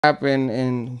happened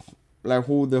and like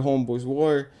who the homeboys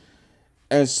were.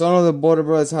 And some of the border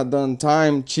brothers had done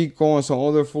time. Chico and some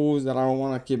other fools that I don't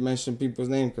want to keep mentioning people's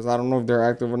names because I don't know if they're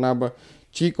active or not. But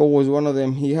Chico was one of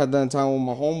them. He had done time with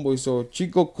my homeboy. So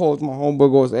Chico calls my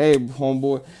homeboy, goes, "Hey,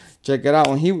 homeboy, check it out."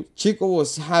 When Chico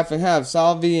was half and half,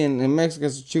 Salvi and Mexican.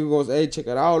 So Chico goes, "Hey, check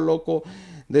it out, loco.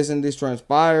 This and this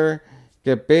transpire.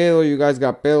 Que pedo? You guys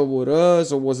got pedo with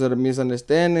us, or was it a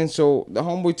misunderstanding?" So the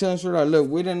homeboy tells her, "Look,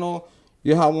 we didn't know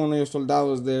you had one of your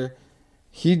soldados there.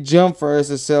 He jumped for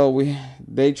SSL.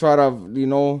 They try to,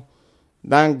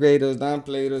 downgrade us,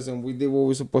 downplay us, and we did what we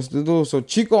were supposed to do." So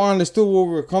Chico understood where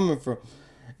we were coming from.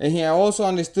 And he also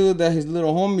understood that his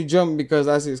little homie jumped because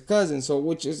that's his cousin. So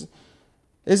which is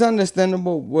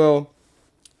understandable. Well,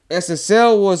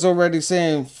 SSL was already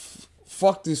saying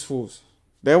fuck these fools.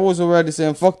 They was already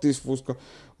saying fuck these fools.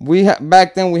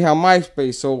 Back then we had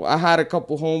MySpace. So I had a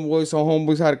couple homeboys. Some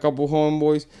homeboys had a couple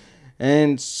homeboys.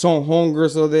 And some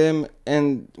homegirls of them,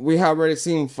 and we have already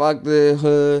seen fuck the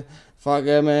hood, fuck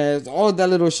MS, all that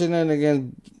little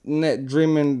shenanigans, net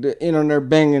dreaming, the internet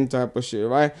banging type of shit,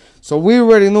 right? So we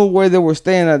already knew where they were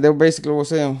staying at. They basically were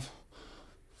saying,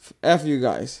 F you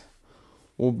guys.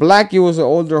 Well, Blackie was an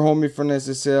older homie from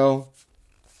SSL,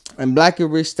 and Blackie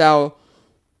reached out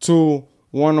to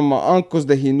one of my uncles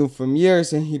that he knew from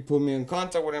years, and he put me in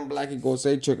contact with him. Blackie goes,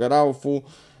 "Hey, check it out, fool.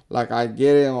 Like, I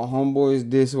get it, my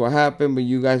homeboys, this is what happened, but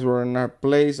you guys were in our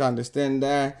place. I understand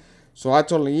that." So I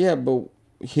told him, yeah, but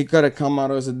he could have come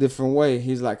at us a different way.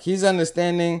 He's like, he's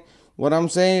understanding what I'm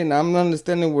saying. I'm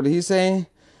understanding what he's saying,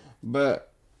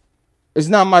 but it's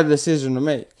not my decision to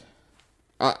make.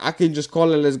 I can just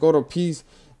call it, let's go to peace.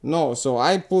 No, so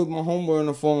I put my homeboy on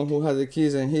the phone who has the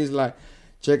keys, and he's like,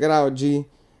 check it out, G.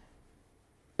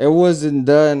 It wasn't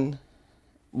done.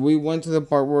 We went to the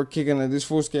part where we're kicking it. This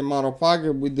fools came out of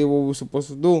pocket. We did what we were supposed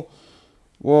to do.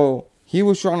 Well, he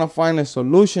was trying to find a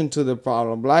solution to the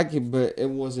problem, Blackie, but it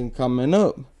wasn't coming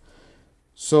up.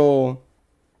 So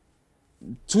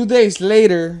 2 days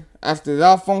later, after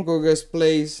that phone call gets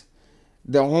placed,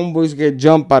 the homeboys get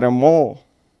jumped at the mall.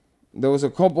 There was a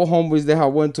couple homeboys that had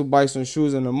went to buy some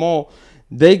shoes in the mall.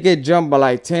 They get jumped by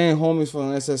like 10 homies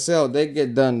from SSL. They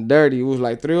get done dirty. It was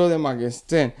like 3 of them against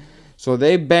 10. So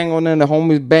they bang on them, the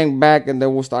homies bang back, and they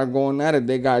will start going at it.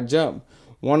 They got jumped.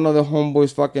 One of the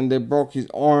homeboys they broke his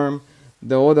arm.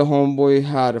 The other homeboy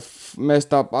had a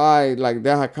messed up eye, like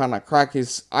they had kind of cracked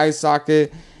his eye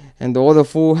socket. And the other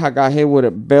fool had got hit with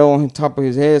a bell on top of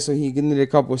his head, so he needed a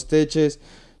couple stitches.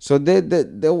 So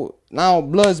now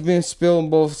blood's being spilled on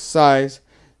both sides.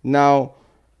 Now,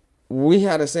 we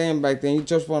had a saying back then, you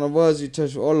touch one of us, you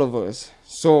touch all of us.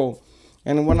 So,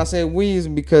 and when I say we, is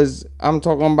because I'm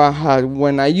talking about how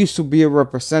when I used to be a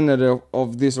representative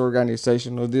of this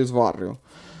organization, of this barrio.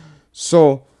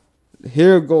 So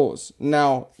here it goes.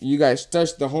 Now you guys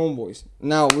touch the homeboys.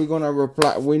 Now we're gonna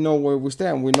reply. We know where we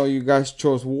stand. We know you guys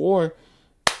chose war.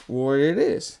 War it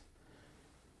is.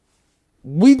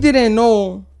 We didn't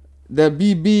know that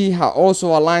BB had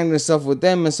also aligned itself with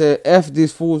them and said, F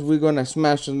these fools, we're gonna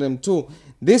smash on them too.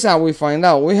 This is how we find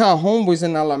out. We had homeboys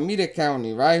in Alameda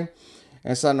County, right?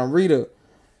 And Santa Rita.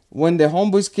 When the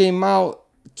homeboys came out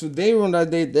today on that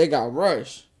day, they got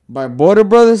rushed by Border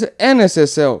Brothers and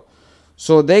SSL.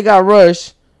 So they got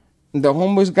rushed, the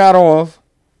homeboys got off,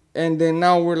 and then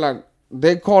now we're like,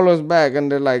 they call us back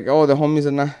and they're like, oh, the homies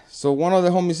are not. So one of the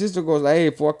homie sister goes like,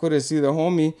 hey, fool, I couldn't see the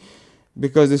homie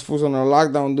because this fool's on a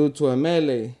lockdown due to a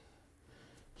melee.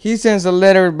 He sends a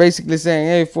letter basically saying,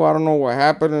 hey, fool, I don't know what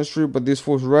happened in the street, but this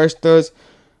fool's rushed us.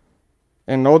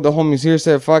 And all the homies here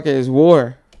said, fuck it, it's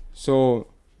war. So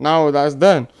now that's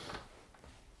done.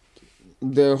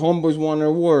 The homeboys want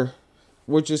a war,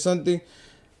 which is something,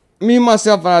 me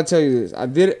myself, and I'll tell you this,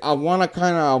 I want to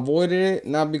kind of avoid it,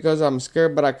 not because I'm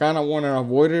scared, but I kind of want to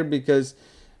avoid it because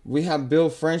we have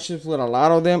built friendships with a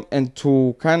lot of them, and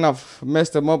to kind of mess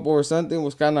them up or something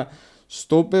was kind of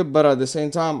stupid. But at the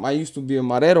same time, I used to be a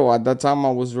Marero. At that time,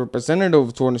 I was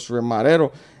representative to Street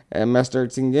Marero and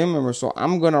MS13 game member, so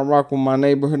I'm going to rock with my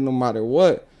neighborhood no matter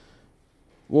what.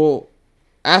 Well,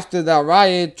 after that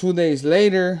riot, 2 days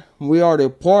later, we are the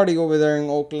party over there in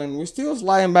Oakland. We're still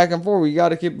sliding back and forth. We got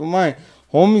to keep in mind,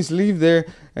 homies leave there,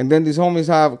 and then these homies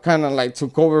have kind of like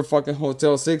took over fucking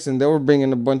Hotel 6, and they were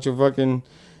bringing a bunch of fucking,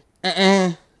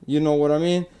 you know what I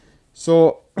mean?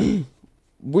 So,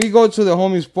 we go to the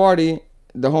homies party.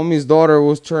 The homie's daughter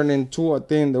was turning 2, I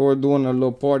think. They were doing a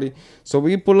little party. So,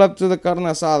 we pull up to the carne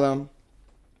asada,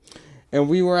 and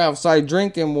we were outside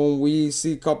drinking when we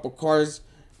see a couple cars.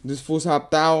 This fool's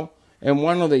hopped out, and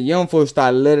one of the young fools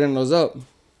started letting us up.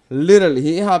 Literally,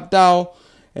 he hopped out,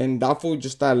 and that fool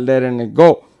just started letting it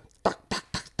go. Tack, tack,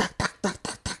 tack, tack, tack, tack,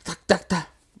 tack, tack. tak, tak.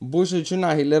 Bullshit you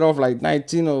not, he let off like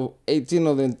 19 or 18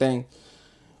 of them things.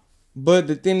 But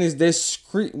the thing is,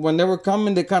 when they were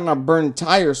coming, they kind of burned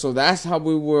tires. So that's how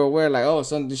we were aware, like, oh,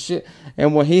 something shit.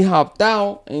 And when he hopped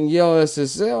out and yelled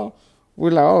SSL,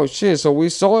 we're like, oh, shit. So we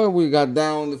saw it. We got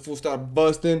down. The fool started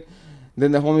busting.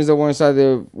 Then the homies that were inside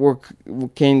there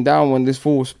came down when this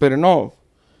fool was spitting off.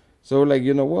 So we're like,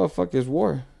 you know what? Fuck this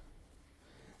war.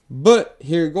 But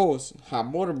here it goes.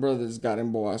 Hot Border Brothers got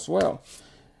involved as well.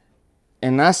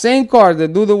 And that same car, the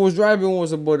dude that was driving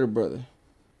was a Border Brother.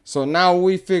 So now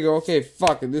we figure, okay,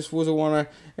 fuck it. This was the one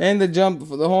and the jump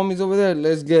for the homies over there.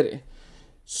 Let's get it.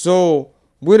 So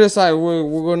we decide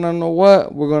we're gonna know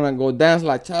what? We're gonna go dance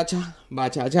like cha-cha,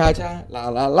 ba-cha-cha-cha,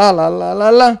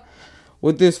 la-la-la-la-la-la-la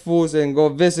with this fools and go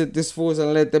visit this fools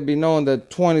and let them be known that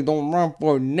 20 don't run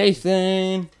for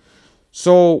Nathan.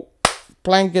 So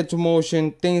plan get to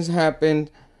motion. Things happen.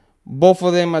 Both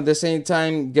of them at the same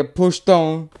time get pushed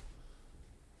on.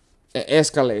 It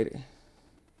escalated.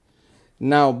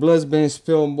 Now, blood's been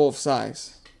spilled on both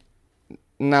sides.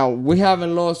 Now, we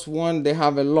haven't lost one. They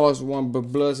haven't lost one, but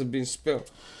blood's been spilled.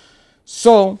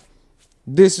 So,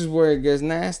 this is where it gets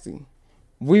nasty.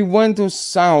 We went to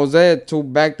San Jose.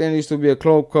 Back then, it used to be a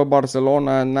club called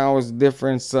Barcelona, and now it's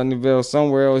different. Sunnyvale,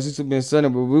 somewhere else. It used to be in Sunny,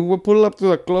 but we would pull up to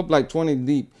the club like 20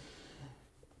 deep.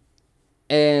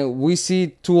 And we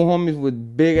see two homies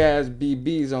with big ass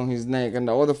BBs on his neck, and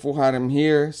the other fool had him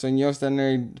here. Senor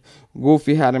standing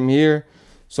Goofy had him here.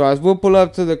 So as we pull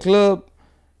up to the club,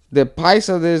 the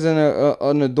paisa that's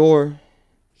on the door,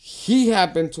 he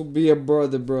happened to be a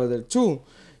brother too.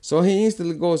 So he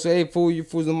instantly goes, hey fool, you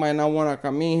fools might not want to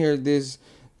come in here. This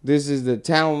is the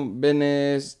town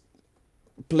business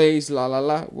place, la la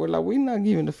la. We're like, we not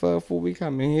giving the fuck, fool. We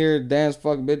come in here, dance,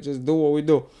 fuck bitches, do what we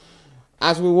do.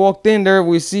 As we walked in there,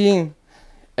 we seen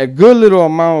a good little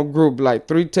amount of group, like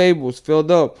 3 tables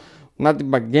filled up, nothing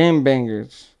but game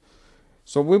bangers.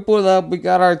 So we pulled up, we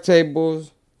got our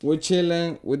tables, we're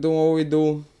chilling, we're doing what we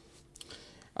do.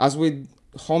 As we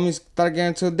homies start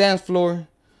getting to the dance floor,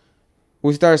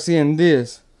 we start seeing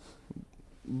this,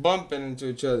 bumping into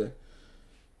each other.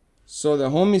 So the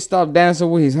homie stopped dancing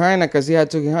with his hyena because he had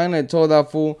took his hyena and told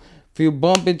that fool, if you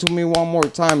bump into me one more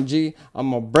time, G, I'm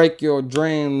going to break your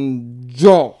drain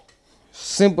jaw.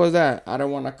 Simple as that. I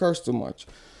don't want to curse too much.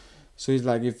 So he's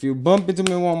like, if you bump into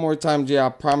me one more time, G, I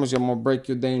promise you I'm going to break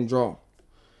your damn jaw.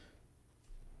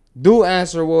 Do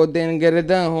answer, well, didn't get it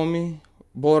done, homie.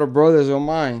 Border Brothers or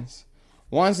mines.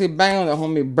 Once he bang on the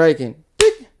homie breaking,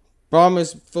 tick,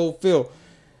 promise fulfill.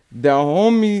 The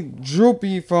homie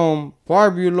Droopy from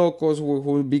Parview Locals,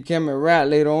 who became a rat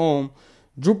later on,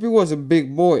 Droopy was a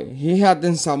big boy. He had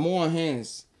them Samoan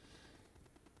hands.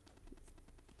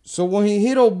 So when he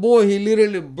hit old boy, he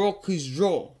literally broke his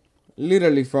jaw.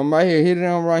 Literally from right here. Hit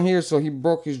him right here. So he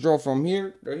broke his jaw from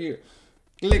here to here.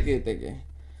 Click it again.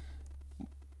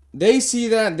 They see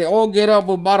that. They all get up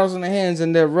with bottles in their hands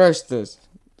and they rush us.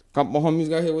 Couple homies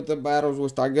got hit with the bottles. We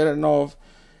start getting off.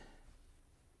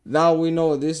 Now we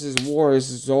know this is war. This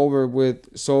is over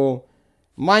with. So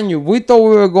mind you, we thought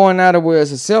we were going at it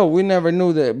with SSL. We never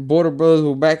knew that Border Brothers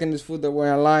were backing this food, that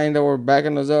were in line, that were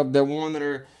backing us up, that wanted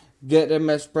to get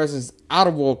MS13 out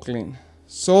of Oakland.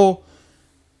 So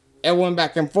it went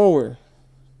back and forward.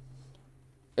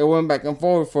 It went back and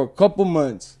forward for a couple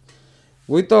months.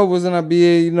 We thought it was going to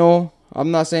be,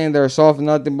 I'm not saying they're soft or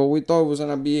nothing, but we thought it was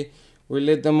going to be, we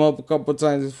lit them up a couple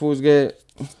times, the fools get,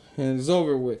 and it's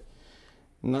over with.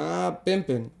 Nah,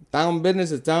 pimping. Town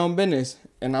business is town business.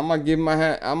 And I'm gonna give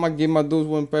my dudes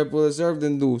when people deserve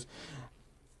them dudes.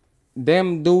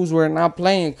 Them dudes were not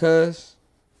playing, cuz.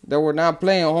 They were not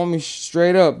playing, homie,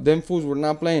 straight up. Them fools were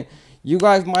not playing. You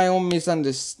guys might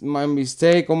my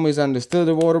mistake or misunderstood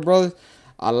the Border Brothers.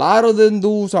 A lot of them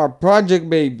dudes are project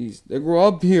babies. They grew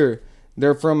up here.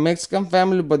 They're from Mexican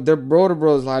family, but they're Border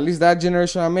Brothers. Like, at least that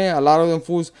generation I'm in, a lot of them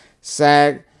fools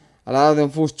sag. A lot of them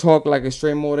fools talk like a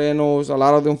straight morenos. A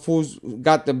lot of them fools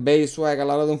got the bass swag. A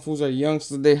lot of them fools are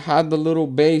youngsters. They had the little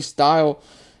bass style.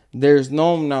 There's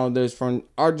known now. There's from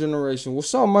our generation.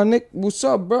 What's up, my Nick? What's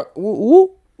up, bro?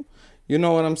 Woo? You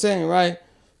know what I'm saying, right?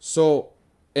 So,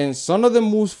 and some of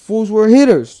them fools were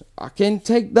hitters. I can't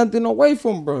take nothing away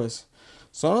from bros.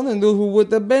 Some of them dudes were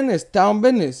with the business, town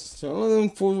business. Some of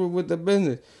them fools were with the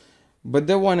business. But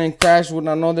they went and crashed with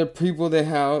another people they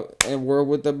have and were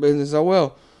with the business as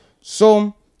well.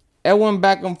 So, it went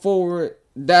back and forward.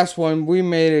 That's when we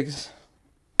made it.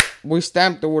 We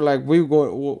stamped it. We're like, we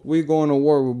going to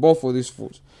war with both of these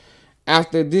fools.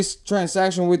 After this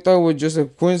transaction, we thought it was just a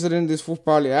coincidence. This fool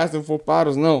probably asked them for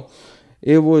bottles. No,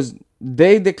 it was,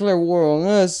 they declared war on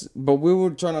us, but we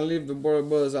were trying to leave the Border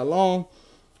Brothers alone.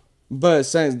 But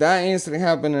since that incident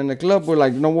happened in the club, we're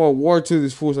like, you know what, war to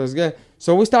these fools, let's get.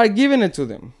 So we started giving it to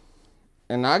them.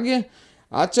 And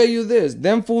I'll tell you this,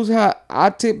 them fools I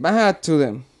tip my hat to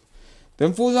them.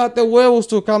 Them fools out there huevos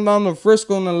to come down to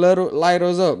Frisco and light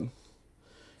us up.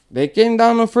 They came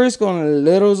down to Frisco and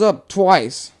lit us up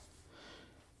twice.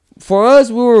 For us,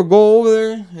 we would go over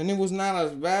there and it was not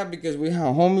as bad because we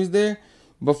had homies there.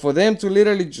 But for them to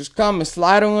literally just come and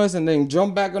slide on us and then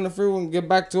jump back on the freeway and get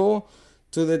back to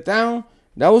the town,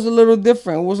 that was a little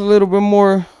different. It was a little bit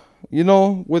more, you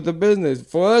know, with the business.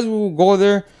 For us, we would go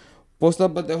there, post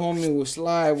up at the homie, we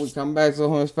slide, we come back to the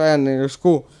homie's fast and it was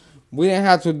cool. We didn't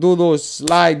have to do those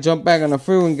slide, jump back on the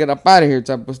freeway and get up out of here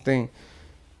type of thing.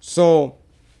 So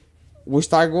we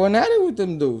started going at it with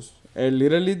them dudes. It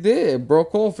literally did. It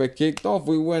broke off. It kicked off.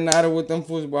 We went at it with them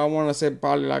fools, but I want to say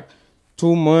probably like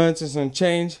 2 months and some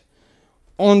change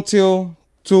until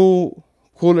two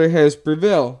cooler heads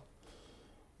prevail.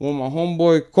 When my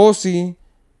homeboy Kosi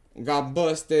got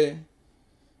busted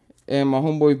and my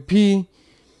homeboy P,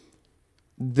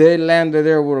 they landed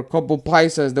there with a couple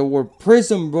paisas that were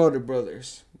prison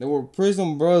brothers. They were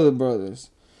prison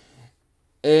brothers.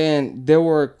 And they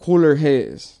were cooler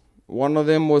heads. One of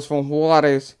them was from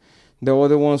Juarez. The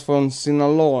other one's from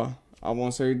Sinaloa. I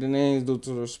won't say the names due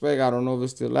to respect. I don't know if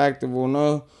it's still active or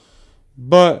not.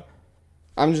 But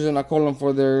I'm just going to call them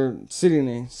for their city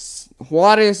names.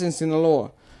 Juarez and Sinaloa.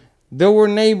 They were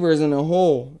neighbors in the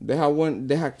hole. They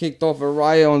had kicked off a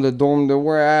riot on the dorm they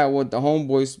were at with the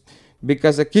homeboys.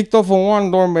 Because it kicked off on one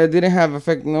dorm, but it didn't have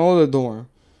effect on the other dorm.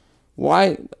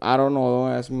 Why? I don't know.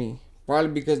 Don't ask me.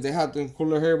 Probably because they had the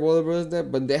cooler hair brother brothers there,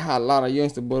 but they had a lot of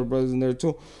youngster brother brothers in there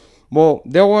too. Well,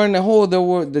 they were in the hole.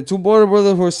 The two brother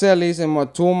brothers were cellies,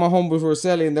 and two of my homeboys were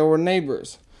cellies, and they were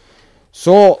neighbors.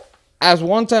 So, as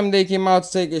one time they came out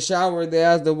to take a shower, they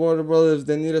asked the brother brothers if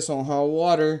they needed some hot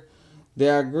water. They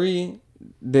agreed.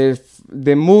 They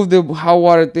moved the hot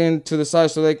water thing to the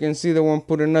side so they can see they weren't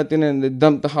putting nothing in. They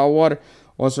dumped the hot water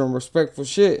on some respectful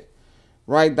shit.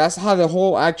 Right? That's how the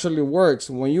hole actually works.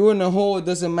 When you're in the hole, it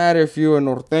doesn't matter if you're a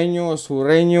norteño, a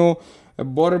sureño, a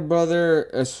border brother,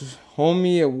 a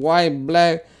homie, a white,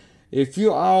 black. If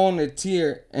you are on a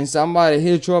tier and somebody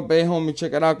hits you up, hey homie,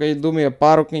 check it out, can you do me a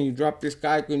paro? Can you drop this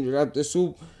guy? Can you drop this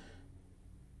soup?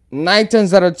 9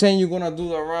 times out of 10, you're going to do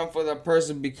the run for that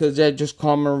person because that's just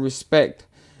common respect.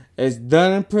 It's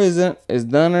done in prison. It's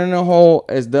done in a hole.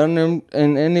 It's done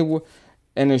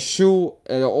in a shoe.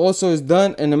 And also it's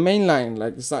done in the main line.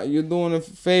 Like it's not, you're doing a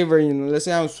favor. You know, let's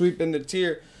say I'm sweeping the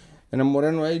tier and I'm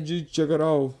Moreno, hey G, check it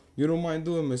out. You don't mind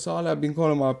doing me. So I've been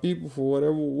calling my people for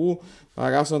whatever. Ooh,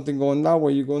 I got something going that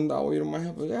way. You going that way. You don't mind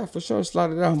helping? Yeah, for sure.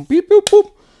 Slide it out. Beep, beep,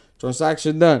 boop.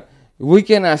 Transaction done. We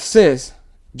can assist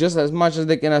just as much as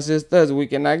they can assist us. We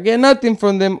cannot get nothing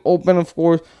from them. Open, of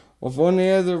course, of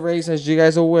any other race, as you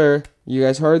guys are aware. You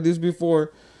guys heard this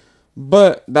before.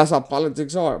 But that's how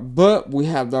politics are. But we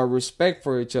have that respect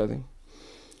for each other.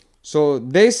 So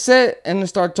they sit and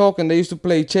start talking. They used to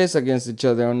play chess against each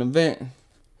other on the event.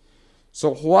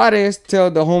 So Juarez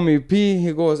tell the homie P,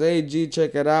 he goes, hey G,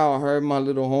 check it out. I heard the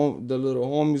little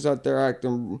homies out there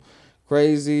acting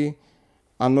crazy.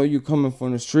 I know you coming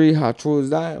from the street. How true is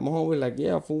that? My homie like,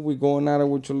 yeah, fool, we going at it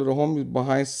with your little homies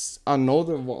behind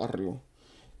another barrio.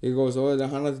 He goes, oh, they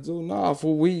had nothing to do. Nah,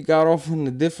 fool, we got off in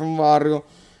a different barrio.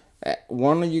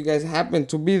 One of you guys happened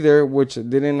to be there, which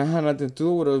didn't have nothing to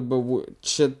do with us, but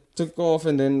shit took off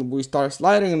and then we started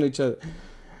sliding on each other.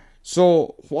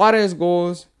 So Juarez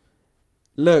goes,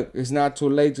 look, it's not too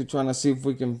late to try to see if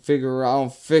we can figure out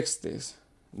and fix this.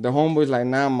 The homeboy's like,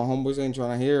 nah, my homeboys ain't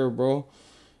trying to hear it, bro.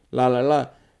 La la la.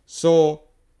 So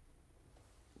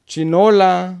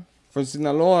Chinola from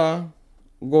Sinaloa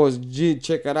goes, G,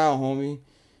 check it out, homie.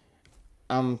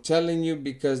 I'm telling you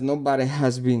because nobody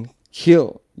has been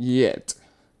killed yet.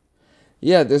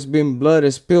 Yeah, there's been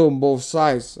blood spilled on both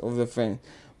sides of the fence,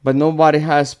 but nobody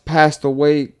has passed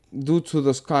away due to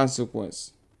those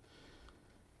consequences.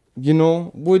 You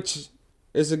know, which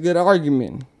is a good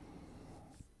argument.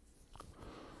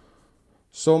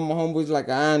 So my homeboy's like,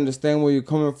 I understand where you're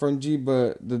coming from, G,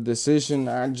 but the decision,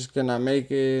 I just cannot make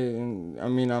it. And I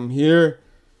mean, I'm here,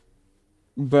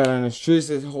 but on the streets,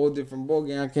 it's a whole different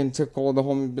ballgame. I can call the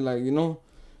homie and be like, you know,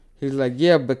 he's like,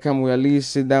 yeah, but can we at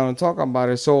least sit down and talk about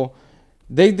it? So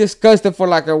they discussed it for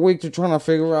like a week to try to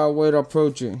figure out where to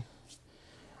approach it.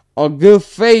 A good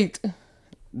faith,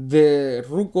 the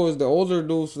rucos, the older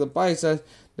dudes, the paisas,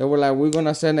 they were like, we're going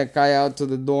to send a guy out to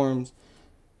the dorms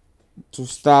to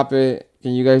stop it.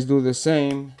 Can you guys do the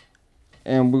same?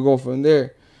 And we go from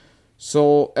there.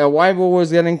 So a white boy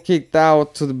was getting kicked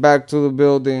out to the back to the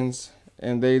buildings,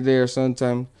 and they there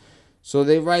sometime. So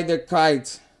they ride their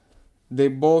kites they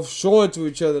both show it to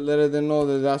each other, letting them know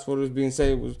that that's what was being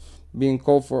said. It was being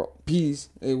called for peace.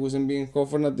 It wasn't being called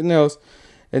for nothing else.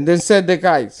 And then said the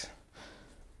guys,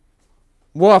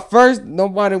 well, at first,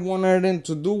 nobody wanted anything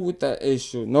to do with that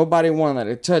issue. Nobody wanted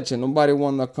to touch it. Nobody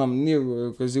wanted to come near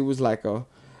it because it was like a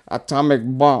atomic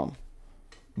bomb.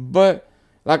 But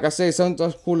like I say,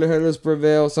 sometimes cooler headers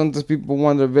prevail. Sometimes people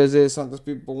want to visit. Sometimes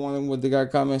people want what they got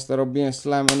coming instead of being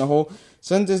slammed in the hole.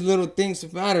 Sometimes little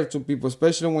things matter to people,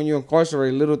 especially when you're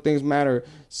incarcerated. Little things matter.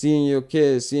 Seeing your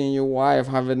kids, seeing your wife,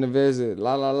 having a visit,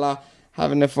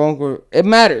 having a phone call. It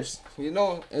matters, you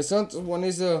know. And sometimes when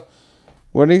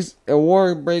it's a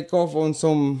war break off on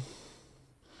some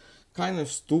kind of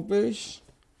stupidish,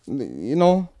 you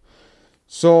know.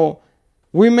 So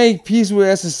we make peace with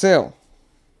SSL.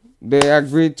 They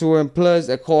agreed to it, and plus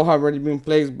a call had already been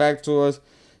placed back to us.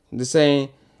 They're saying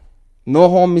no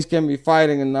homies can be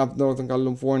fighting in Northern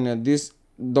California. This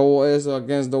DOS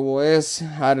against DOS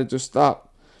had it to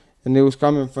stop, and it was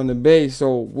coming from the base.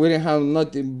 So we didn't have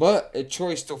nothing but a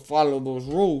choice to follow those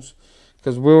rules,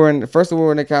 because we were in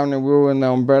the county, we were in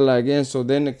the umbrella again. So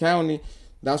then the county,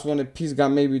 that's when the peace got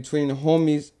made between the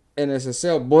homies and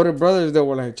SSL. Border brothers, they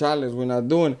were like, Charles, we're not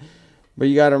doing it. But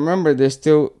you gotta remember, there's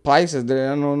still places they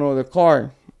don't know the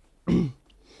car.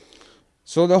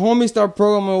 So the homies start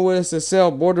programming with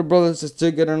SSL. Border brothers are still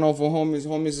getting off on homies.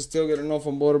 Homies are still getting off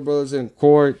on border brothers in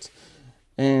court,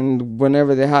 and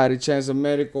whenever they had a chance of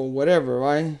medical, whatever,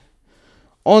 right?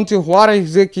 Until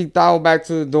Juarez get kicked out back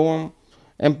to the dorm,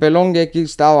 and Pelon get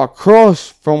kicked out across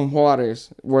from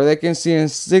Juarez, where they can see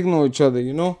and signal each other,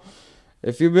 you know?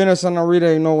 If you've been to Santa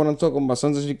Rita, you know what I'm talking about.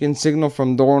 Sometimes you can signal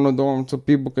from dorm to dorm to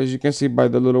people because you can see by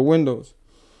the little windows.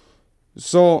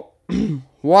 So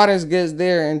Juarez gets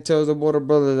there and tells the border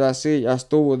brothers, that's it, y'all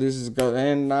stole. This is going to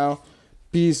end now.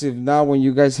 Peace. If not, when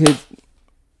you guys hit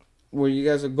where you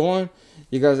guys are going,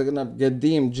 you guys are going to get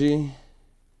DMG.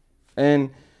 And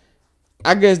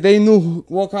I guess they knew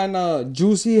what kind of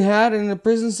juice he had in the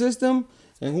prison system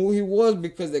and who he was,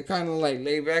 because they kind of like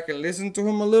laid back and listened to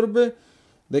him a little bit.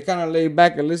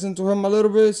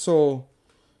 So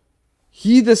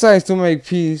he decides to make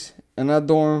peace in that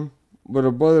dorm with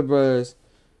the brother brothers.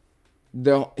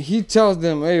 He tells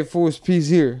them, hey, fools, peace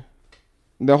here.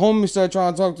 The homies start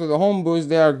trying to talk to the homeboys.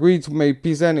 They agreed to make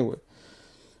peace anyway.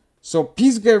 So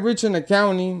peace get rich in the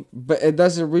county, but it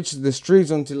doesn't reach the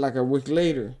streets until like a week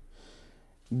later.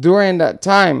 During that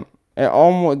time,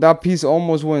 that peace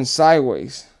almost went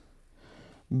sideways,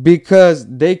 because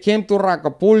they came to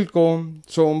Acapulco.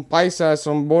 Some paisas,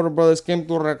 some border brothers came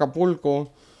to Acapulco.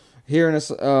 Here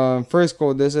in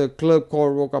Frisco, there's a club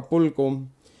called Acapulco.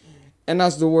 And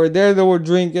as they were there, they were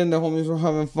drinking. The homies were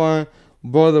having fun.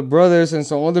 Border brothers and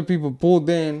some other people pulled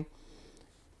in.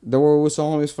 They were with some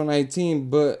homies from 19.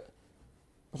 But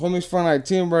homies from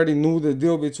 19 already knew the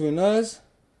deal between us.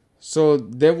 So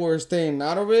they were staying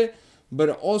out of it. But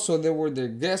also they were their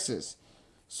guesses.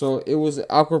 So it was an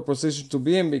awkward position to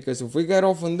be in, because if we get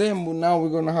off on them, well, now we're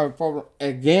going to have a problem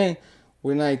again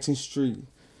with 19th Street.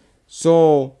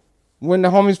 So when the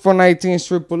homies from 19th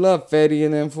Street pull up, Fetty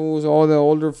and them fools, all the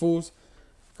older fools,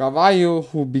 Caballo,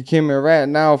 who became a rat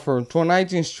now for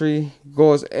 19th Street,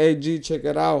 goes, hey, G, check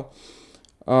it out.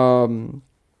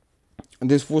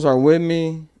 These fools are with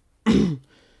me.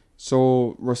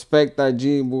 So respect that,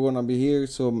 G. We're going to be here.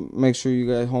 So make sure you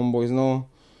guys homeboys know.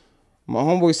 My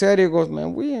homeboy said, he goes,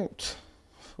 man, we ain't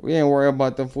worried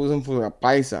about them fools. Them fools are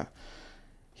paisa.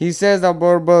 He says that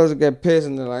border brothers get pissed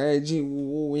and they're like, hey, G,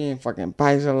 we ain't fucking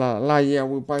paisa, la, la. Yeah,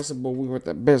 we paisa, but we were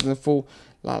the business fool,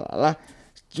 la, la, la.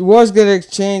 Words get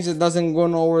exchanged. It doesn't go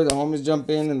nowhere. The homies jump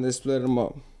in and they split them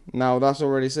up. Now, that's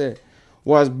already said.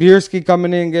 Was Bierski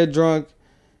coming in, get drunk.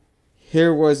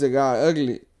 Here was the guy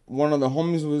ugly. One of the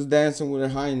homies was dancing with a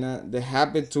hyena. They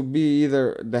happened to be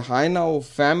either the hyena or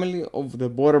family of the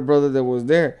border brother that was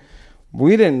there.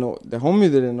 We didn't know. The homie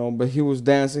didn't know, but he was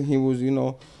dancing. He was, you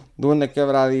know, doing the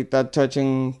quebradita,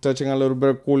 touching a little bit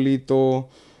of culito,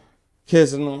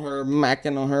 kissing on her,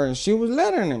 macking on her, and she was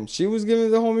letting him. She was giving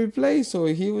the homie play, so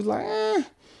he was like, I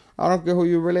don't care who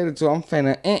you're related to. I'm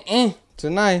finna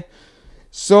tonight.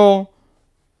 So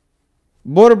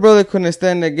border brother couldn't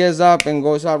stand it, gets up and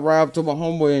goes out right up to my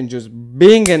homeboy and just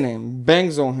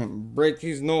bangs on him, break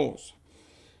his nose.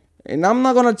 And I'm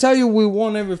not gonna tell you we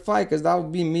won every fight, because that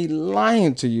would be me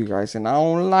lying to you guys, and I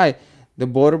don't lie. The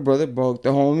border brother broke the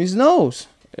homie's nose.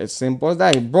 It's simple as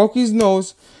that. He broke his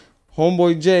nose.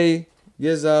 Homeboy Jay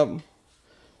gets up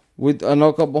with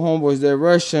another couple homeboys. They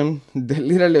rush him. They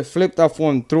literally flipped off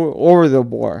one through over the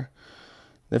bar.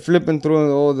 They're flipping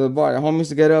through all the bar. The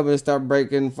homies get up and start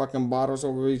breaking fucking bottles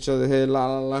over each other's head. La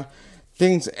la la.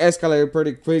 Things escalated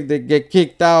pretty quick. They get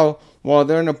kicked out. While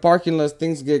they're in the parking lot,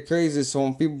 things get crazy. So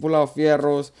when people pull out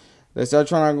fierros, they start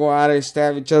trying to go at it,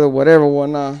 stab each other, whatever,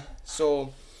 whatnot.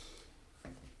 So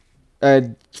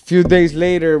a few days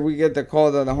later, we get the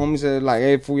call that the homie said, like,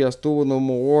 hey, fool, ya estuvo, no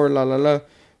more war, la, la, la.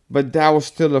 But that was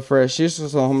still a fresh issue.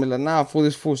 So homie like, nah, fool,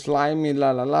 this fool slimy,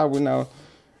 la, la, la. We now.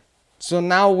 So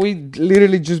now we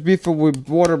literally just beefing with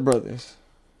Border Brothers.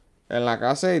 And like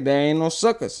I say, there ain't no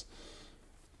suckers.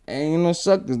 Ain't no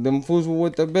suckers. Them fools were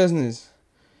with the business.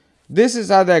 This is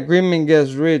how the agreement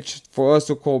gets rich for us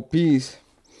to call peace.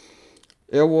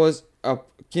 It was a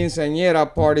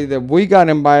quinceañera party that we got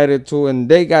invited to and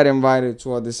they got invited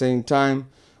to at the same time.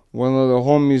 One of the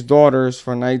homies' daughters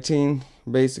for 19.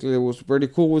 Basically, it was pretty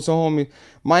cool with some homies.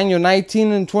 Mind you,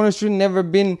 19 and 20th Street never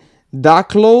been that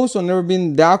close or never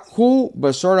been that cool,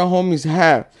 but certain homies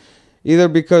have. Either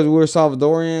because we're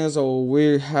Salvadorians or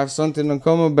we have something in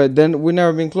common, but then we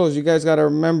never been close. You guys gotta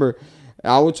remember.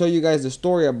 I will tell you guys the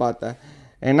story about that.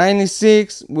 In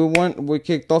 96, we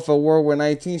kicked off a war with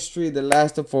 19th Street that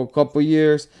lasted for a couple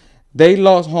years. They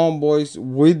lost homeboys.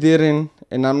 We didn't.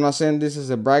 And I'm not saying this is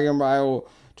a bragging right or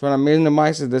trying to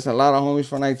minimize it. There's a lot of homies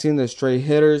from 19. They're straight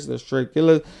hitters. They're straight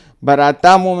killers. But at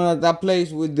that moment, at that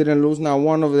place, we didn't lose not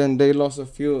one of them. They lost a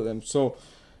few of them. So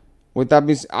with that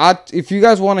being said, if you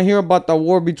guys want to hear about the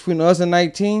war between us and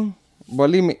 19,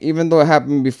 believe me, even though it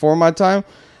happened before my time,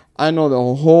 I know the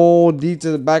whole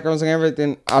details, backgrounds, and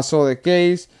everything. I saw the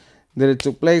case that it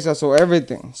took place. I saw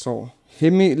everything. So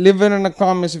hit me, leave it in the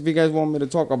comments if you guys want me to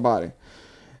talk about it.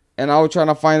 And I will try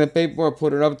to find the paperwork,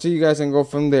 put it up to you guys, and go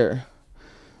from there.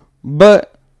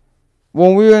 But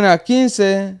when we were in our quince,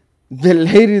 the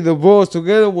lady, the boys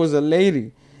together was a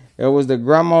lady. It was the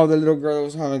grandma of the little girl that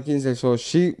was having quince. So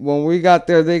when we got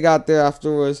there, they got there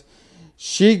afterwards.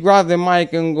 She grabbed the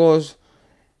mic and goes,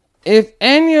 if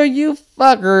any of you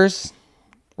fuckers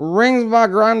rings my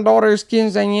granddaughter's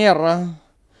quinceañera,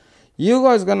 you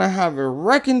guys gonna have a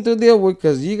wrecking to deal with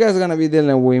because you guys gonna be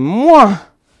dealing with moi.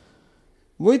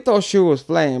 We thought she was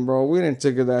playing, bro. We didn't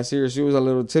take it that serious. She was a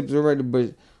little tipsy already,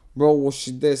 but bro, was she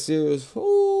that serious?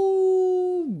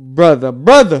 Ooh,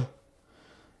 brother.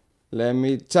 Let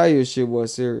me tell you, she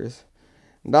was serious.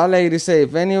 That lady said,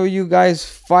 if any of you guys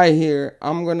fight here,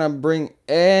 I'm going to bring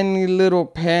any little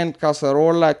pan,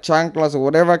 cacerola, chanclas, or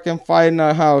whatever I can find in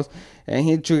the house and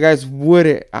hit you guys with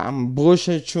it. I'm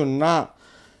bullshit you not.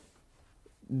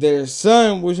 Their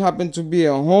son, which happened to be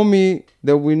a homie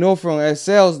that we know from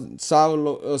SL, Sur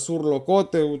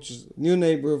Locote, which is a new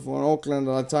neighborhood from Oakland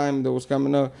at the time that was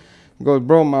coming up, goes,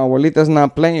 bro, my abuelita's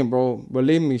not playing, bro.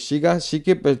 Believe me, she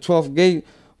kept a 12 gate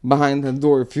behind the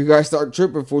door. If you guys start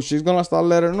tripping, fool, she's gonna start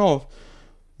letting off.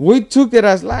 We took it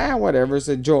as like whatever, it's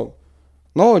a joke.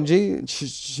 No, G,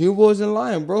 she wasn't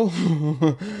lying, bro.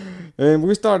 And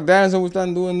we start dancing, we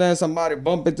start doing that. Somebody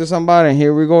bump into somebody, and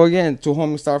here we go again. Two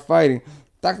homies start fighting.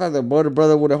 Talk like the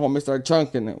brother with a homie start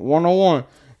chunking it. 101.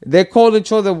 They called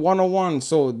each other 101.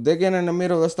 So they get in the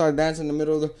middle, they start dancing in the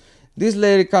middle of the. This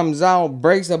lady comes out,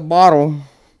 breaks a bottle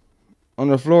on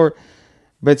the floor.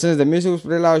 But since the music was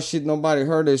pretty loud, shit, nobody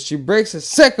heard it. She breaks a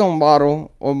second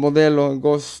bottle of Modelo and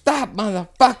goes, stop,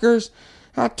 motherfuckers.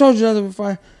 I told you not to be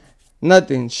fine.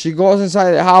 Nothing. She goes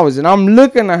inside the house, and I'm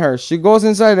looking at her. She goes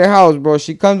inside the house, bro.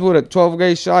 She comes with a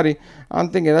 12-gauge shotty. I'm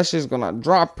thinking that shit's gonna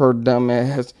drop her dumb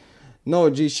ass. No,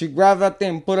 G. She grabbed that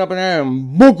thing, put it up in the air,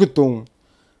 and book it to him.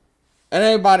 And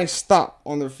everybody stopped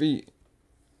on their feet.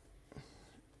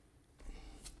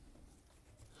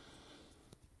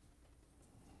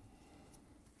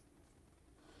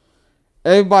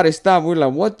 Everybody stopped. We're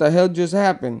like, what the hell just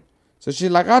happened? So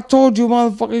she's like, I told you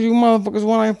motherfuckers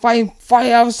want to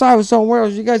fight outside somewhere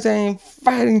else. You guys ain't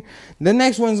fighting. The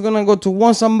next one's going to go to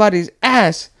one somebody's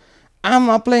ass. I'm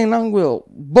not playing. I'm going to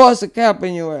bust a cap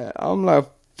in your ass. I'm like,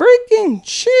 freaking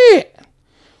shit.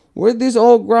 Where this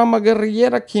old grandma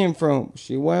guerrillera came from?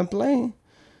 She wasn't playing.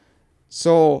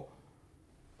 So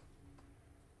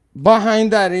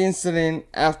behind that incident,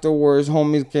 afterwards,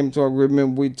 homies came to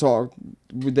agreement.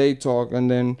 They talked, and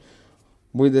then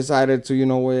we decided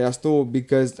to, I still,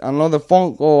 because another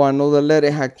phone call, another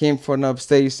letter had came from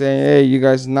upstate saying, hey, you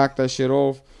guys knocked that shit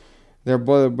off. They're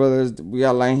brothers. We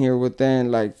got line here with them,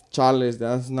 like, Charles,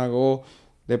 that's not go.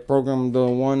 The program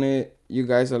don't want it. You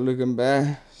guys are looking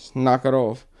bad. Knock it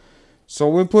off. So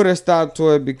we put a stop to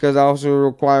it because also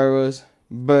require us.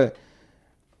 But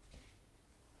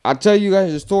I'll tell you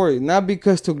guys the story, not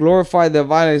because to glorify the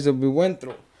violence that we went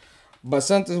through, but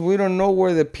sometimes we don't know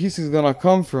where the peace is going to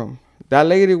come from. That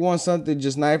lady wants something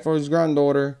just nice for his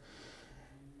granddaughter,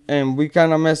 and we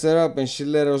kind of messed it up, and she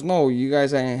let us know, you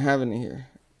guys ain't having it here.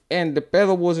 And the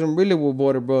pedo wasn't really with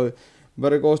Border Brother,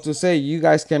 but it goes to say, you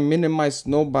guys can minimize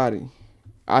nobody.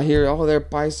 I hear, oh, they're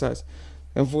paisas.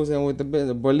 And fools ain't with the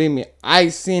business. Believe me,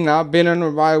 I've been in a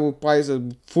ride with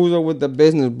paisas. Fools are with the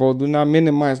business, bro. Do not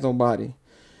minimize nobody.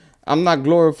 I'm not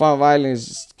glorifying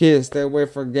violence. Kids, stay away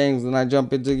from gangs. Do not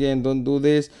jump into gang. Don't do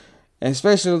this. And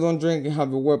especially don't drink and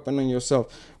have a weapon on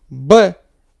yourself. But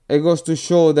it goes to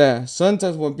show that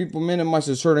sometimes when people minimize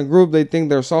a certain group, they think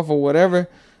they're soft or whatever.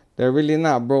 They're really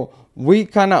not, bro. We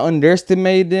kind of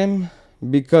underestimate them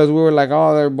because we were like,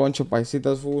 oh, they're a bunch of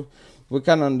paisitas fools. We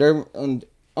kind of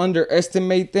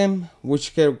underestimate them,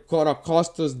 which could have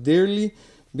cost us dearly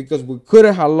because we could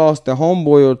have lost a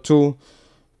homeboy or two,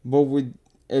 but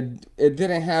it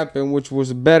didn't happen, which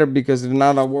was better because if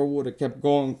not, our war would have kept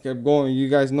going. You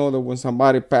guys know that when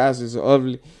somebody passes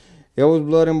ugly, it was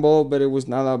blood and ball, but it was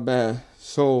not that bad.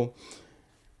 So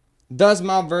that's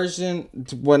my version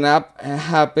when that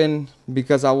happened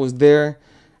because I was there.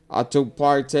 I took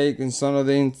partake in some of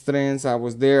the incidents. I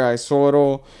was there. I saw it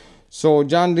all. So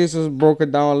John Diesel broke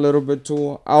it down a little bit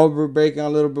too. I'll be breaking a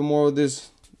little bit more of this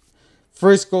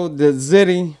Frisco, the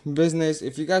city business.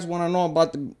 If you guys want to know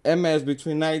about the MS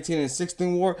between 19 and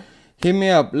 16 war, hit me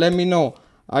up. Let me know.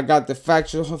 I got the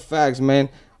factual facts, man.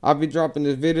 I'll be dropping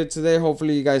this video today.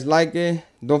 Hopefully you guys like it.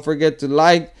 Don't forget to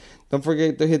like. Don't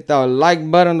forget to hit that like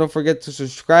button. Don't forget to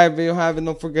subscribe if you haven't.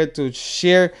 Don't forget to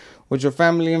share with your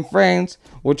family and friends,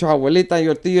 with your abuelita,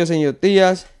 your tios, and your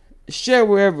tias. Share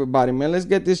with everybody, man. Let's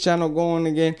get this channel going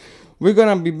again. We're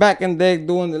gonna be back in deck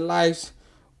doing the lives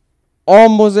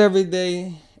almost every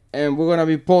day, and we're gonna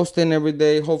be posting every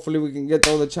day. Hopefully we can get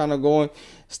all the channel going.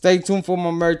 Stay tuned for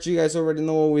my merch. You guys already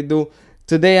know what we do.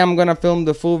 Today I'm gonna film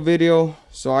the full video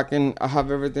so I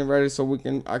have everything ready so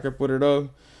I can put it up.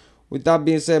 With that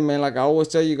being said, man, like I always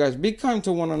tell you guys, be kind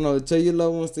to one another. Tell your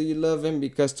loved ones that you love them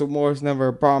because tomorrow is never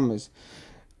a promise.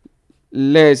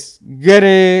 Let's get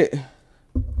it.